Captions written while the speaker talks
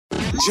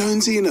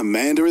Jonesy and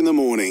Amanda in the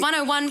morning.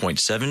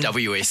 101.7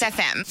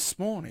 WSFM. This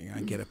morning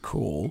I get a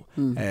call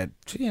at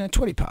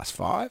 20 past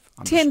 5.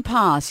 I'm 10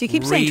 past. You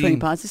keep saying 20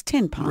 past. It's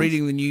 10 past.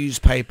 reading the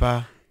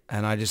newspaper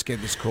and I just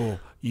get this call.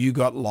 You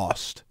got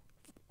lost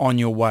on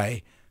your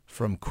way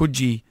from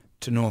Coogee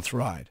to North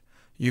Ryde.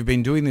 You've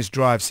been doing this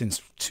drive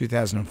since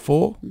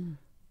 2004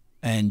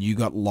 and you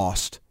got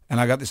lost. And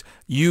I got this.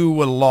 You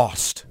were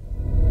lost.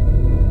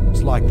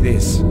 It's like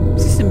this.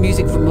 Is this some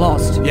music from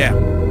Lost? Yeah.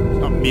 It's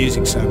not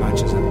music so much,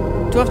 is it?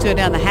 Do I have to go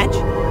down the hatch?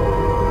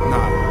 No.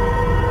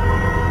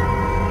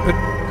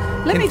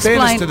 But Let me in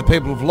fairness explain. to the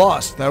people who've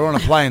lost, they were on a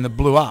plane that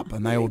blew up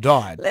and they all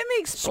died. Let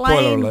me Spoiler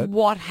explain alert.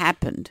 what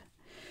happened.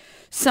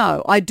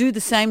 So I do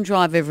the same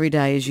drive every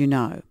day, as you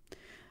know.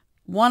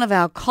 One of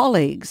our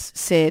colleagues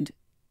said,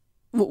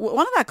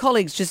 one of our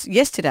colleagues just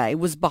yesterday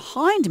was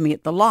behind me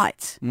at the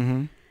lights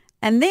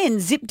and then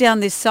zipped down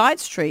this side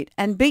street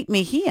and beat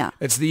me here.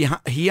 It's the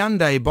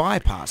Hyundai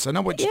bypass. I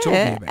know what you're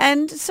talking about.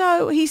 And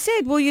so he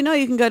said, well, you know,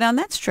 you can go down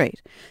that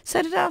street.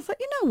 So today I thought,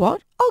 you know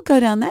what? I'll go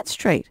down that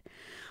street.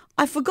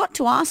 I forgot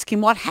to ask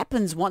him what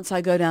happens once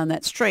I go down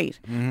that street.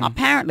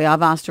 Apparently,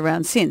 I've asked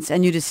around since,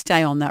 and you just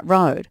stay on that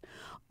road.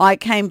 I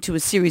came to a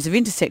series of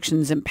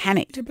intersections and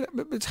panicked. Yeah,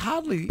 but it's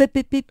hardly... Beep,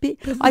 beep, beep, beep.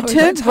 I No,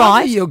 turned it's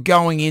hardly right. You're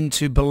going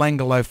into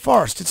Belangolo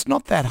Forest. It's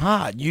not that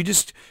hard. You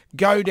just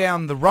go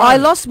down the road.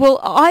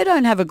 I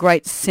don't have a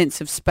great sense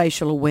of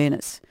spatial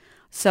awareness.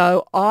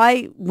 So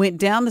I went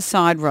down the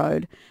side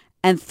road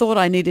and thought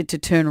I needed to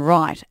turn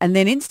right and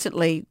then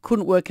instantly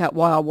couldn't work out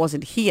why I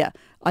wasn't here.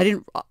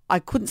 I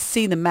couldn't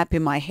see the map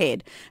in my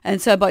head.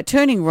 And so by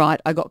turning right,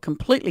 I got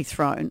completely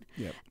thrown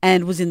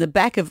and was in the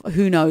back of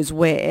who knows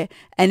where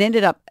and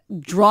ended up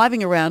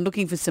driving around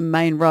looking for some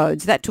main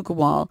roads. That took a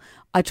while.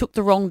 I took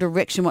the wrong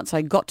direction once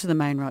I got to the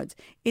main roads.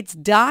 It's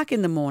dark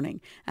in the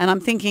morning and I'm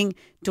thinking,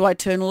 do I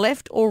turn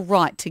left or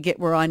right to get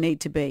where I need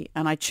to be?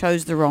 And I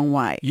chose the wrong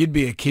way. You'd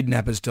be a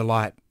kidnapper's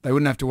delight. They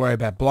wouldn't have to worry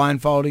about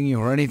blindfolding you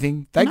or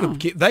anything. They could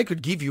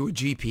give you a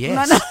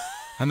GPS. No.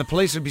 And the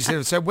police would be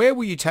saying, so where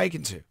were you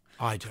taken to?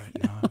 I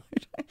don't know.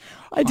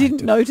 I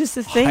didn't notice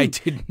a thing. I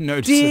didn't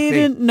notice a thing.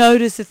 Didn't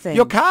notice a thing.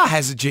 Your car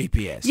has a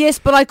GPS. Yes,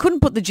 but I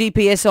couldn't put the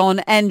GPS on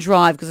and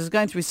drive because I was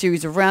going through a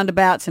series of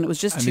roundabouts and it was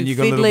just And too then you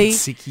got a little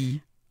fiddly. bit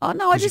sicky. Oh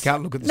no, I 'cause you just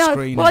can't look at the no.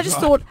 screen Well, I and just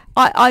drive.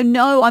 thought I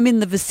know I'm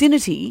in the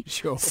vicinity.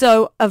 Sure.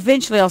 So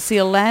eventually I'll see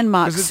a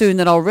landmark 'Cause it's- soon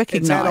that I'll It's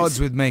recognise. at odds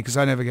with me because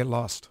I never get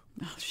lost.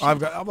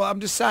 Oh, I'm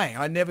just saying,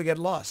 I never get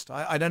lost.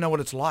 I don't know what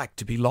it's like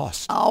to be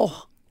lost.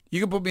 Oh, You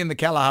can put me in the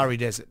Kalahari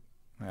Desert.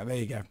 Well, there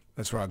you go.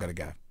 That's where I got to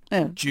go.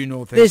 yeah. Due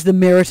northeast. There's the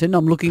Meriton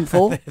I'm looking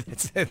for.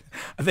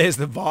 There's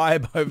the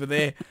vibe over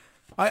there.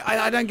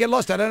 I don't get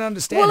lost. I don't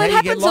understand Well, how it you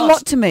get happens a lost.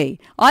 lot to me.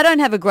 I don't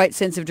have a great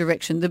sense of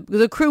direction.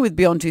 The crew with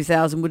Beyond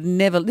 2000 would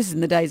never, this is in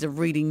the days of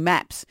reading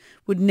maps,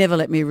 would never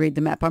let me read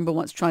the map. I remember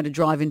once trying to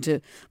drive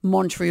into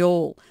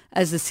Montreal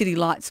as the city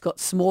lights got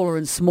smaller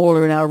and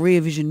smaller in our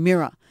rear vision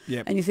mirror.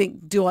 Yep. And you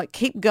think, do I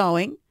keep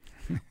going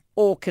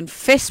or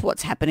confess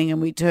what's happening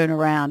and we turn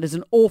around? It's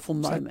an awful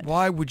So moment.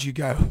 why would you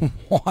go?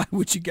 Why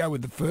would you go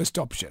with the first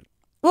option?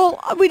 Well,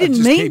 we didn't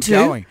Just mean keep to.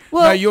 Going.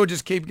 Well, No, you'll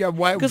just keep going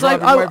 'cause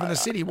driving I- away from the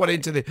city. What,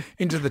 into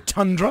the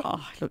tundra?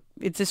 Oh, look,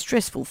 it's a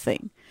stressful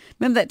thing.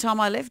 Remember that time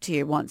I left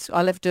here once?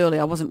 I left early.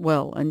 I wasn't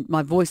well, and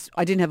my voice,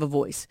 I didn't have a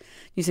voice.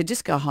 You said,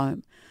 just go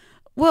home.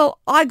 Well,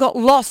 I got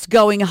lost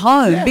going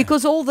home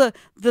because all the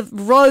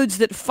roads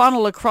that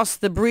funnel across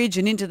the bridge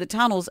and into the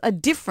tunnels are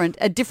different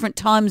at different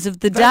times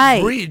of the That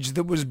day. bridge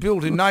that was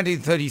built in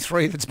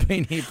 1933 that's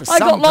been here for I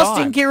some got lost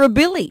time. in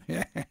Kirribilli.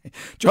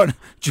 John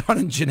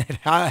and Jeanette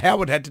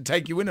Howard had to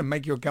take you in and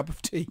make you a cup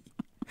of tea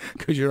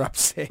because you're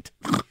upset.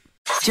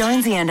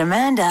 Jonesy and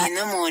Amanda. In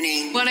the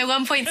morning.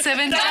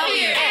 101.7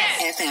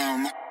 WS.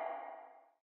 FM.